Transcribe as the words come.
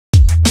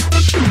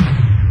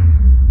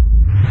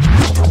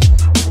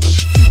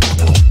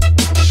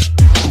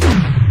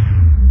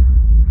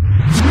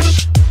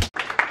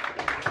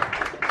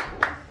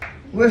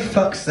What the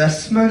fuck's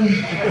this, man?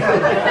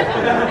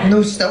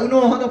 No, still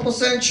not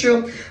 100%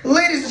 sure.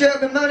 Ladies and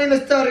gentlemen, my name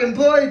is Taryam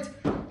Boyd.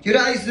 Your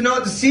eyes do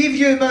not deceive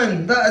you,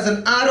 man. That is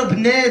an Arab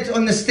Ned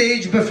on the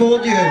stage before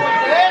you.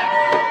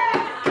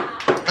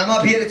 I'm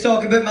up here to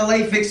talk about my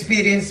life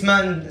experience,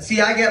 man.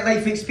 See, I get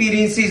life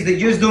experiences that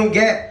you don't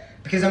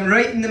get because I'm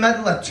right in the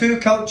middle of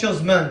two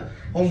cultures, man.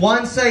 On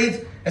one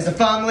side is a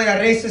family of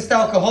racist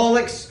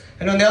alcoholics,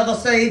 and on the other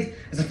side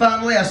is a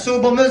family of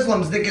sober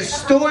Muslims that get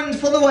stoned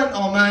for the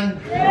winter, man.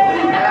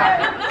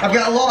 I've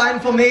got a lot of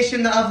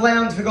information that I've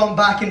learned for going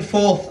back and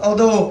forth,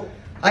 although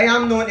I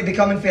am known to be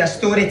coming for a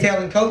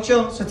storytelling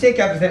culture, so take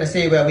everything I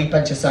say with a wee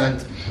pinch of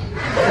sand.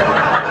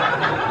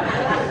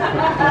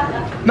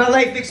 My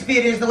life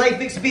experience, the life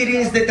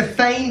experience that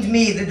defined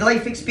me, the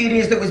life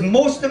experience that was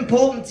most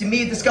important to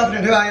me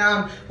discovering who I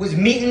am, was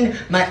meeting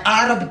my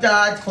Arab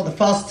dad for the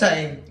first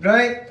time,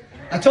 right?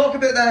 I talk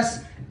about this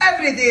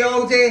every day,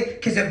 all day,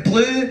 because it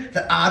blew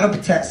the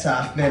Arab tits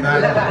off me,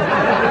 man.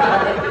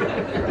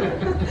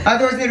 I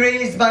wasn't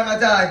raised by my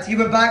dad. He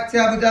went back to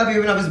Abu Dhabi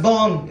when I was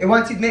born. He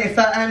wanted me to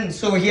fit in,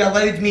 so he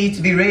allowed me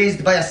to be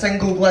raised by a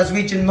single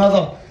Glaswegian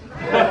mother.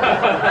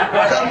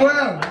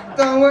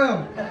 Done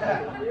well.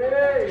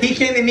 He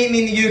came to meet me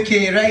in the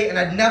UK, right, and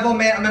I'd never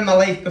met him in my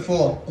life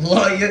before. A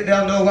lot of you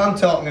there know what I'm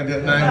talking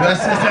about, man. This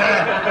is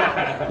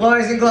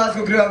Lawyers in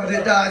Glasgow grew up with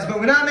their dads,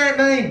 but when I met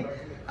mine,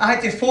 I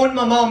had to phone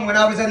my mum when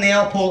I was in the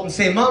airport and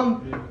say,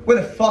 Mum, what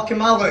the fuck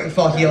am I looking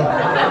for here?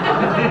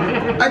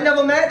 I'd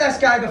never met this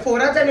guy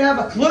before, I didn't have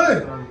a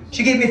clue.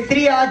 She gave me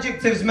 3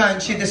 adjectives, man.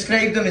 She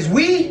described them as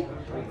wee,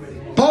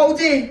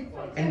 baldy,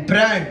 and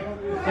brown.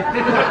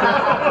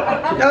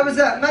 That was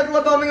it, middle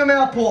of Birmingham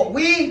Airport.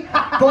 Wee,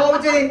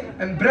 baldy,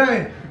 and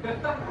brown.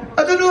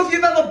 I don't know if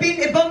you've ever been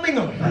to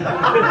Birmingham. It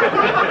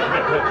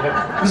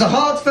was a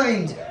hard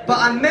find, but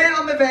I met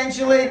him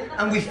eventually,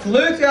 and we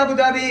flew to Abu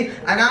Dhabi,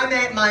 and I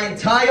met my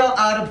entire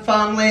Arab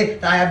family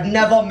that I have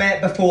never met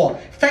before.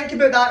 Think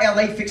about that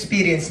life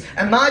experience.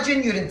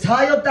 Imagine your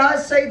entire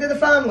dad's side of the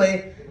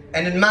family,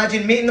 and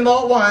imagine meeting them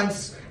all at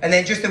once, and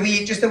then just a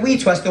wee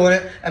twist on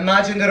it,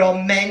 imagine they're all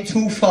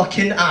mental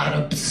fucking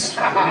Arabs.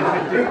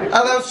 I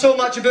learned so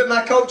much about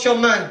my culture,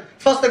 man.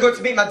 First I got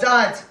to meet my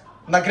dad,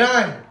 my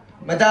gran,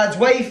 my dad's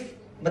wife,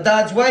 my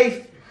dad's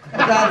wife,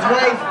 my dad's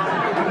wife.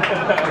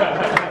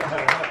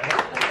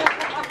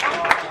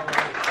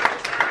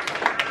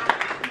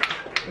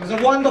 It was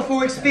a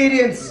wonderful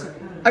experience.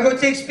 I got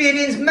to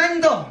experience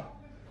Minder,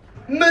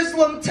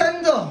 Muslim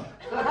Tinder.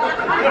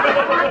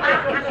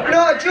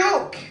 Not a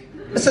joke.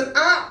 It's an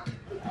app.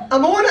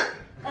 I'm on it.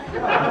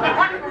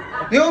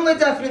 The only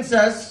difference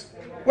is,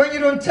 when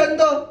you're on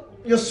Tinder,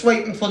 you're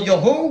swiping for your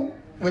hoe,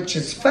 which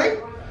is fine.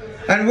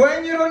 And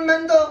when you're on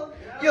Minder,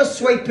 you're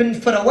swiping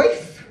for a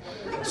wife.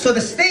 So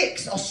the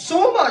stakes are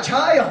so much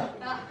higher.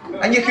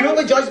 And you can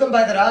only judge them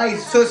by their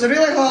eyes. So it's a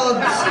really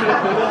hard...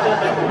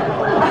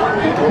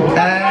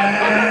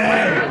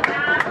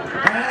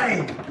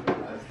 Hey,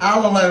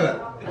 I'll allow it.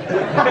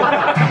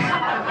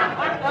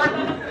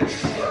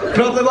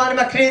 Probably one of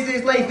my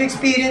craziest life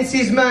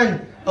experiences,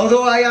 man.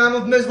 Although I am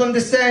of Muslim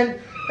descent,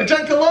 I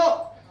drink a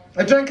lot.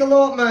 I drink a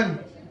lot, man.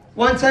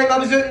 One time I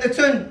was out in the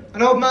town,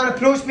 an old man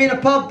approached me in a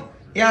pub.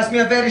 He asked me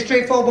a very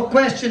straightforward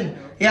question.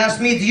 He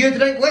asked me, do you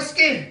drink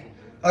whiskey?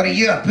 Or are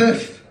you a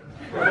poof?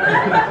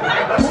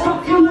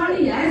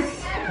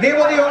 Yes. They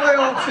were the only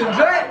options,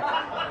 right?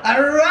 I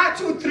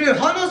rattled through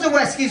hundreds of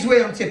whiskies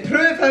with him to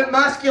prove how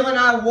masculine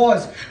I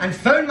was, and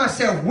found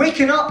myself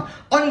waking up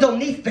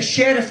underneath the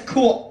sheriff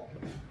court.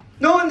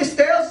 No on the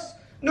stairs,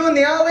 no in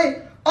the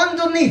alley,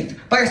 underneath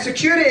by a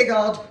security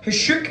guard who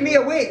shook me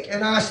awake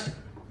and asked,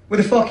 what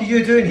the fuck are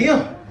you doing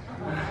here?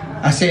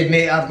 I said,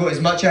 mate, I've got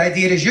as much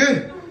idea as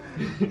you.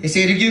 He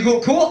said, have you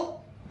got court?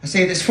 I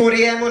said, it's 4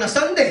 AM on a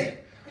Sunday.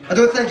 I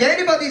don't think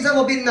anybody's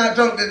ever been that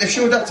drunk that they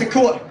showed up to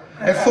court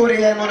at 4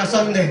 AM on a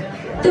Sunday.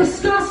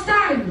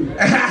 Disgusting!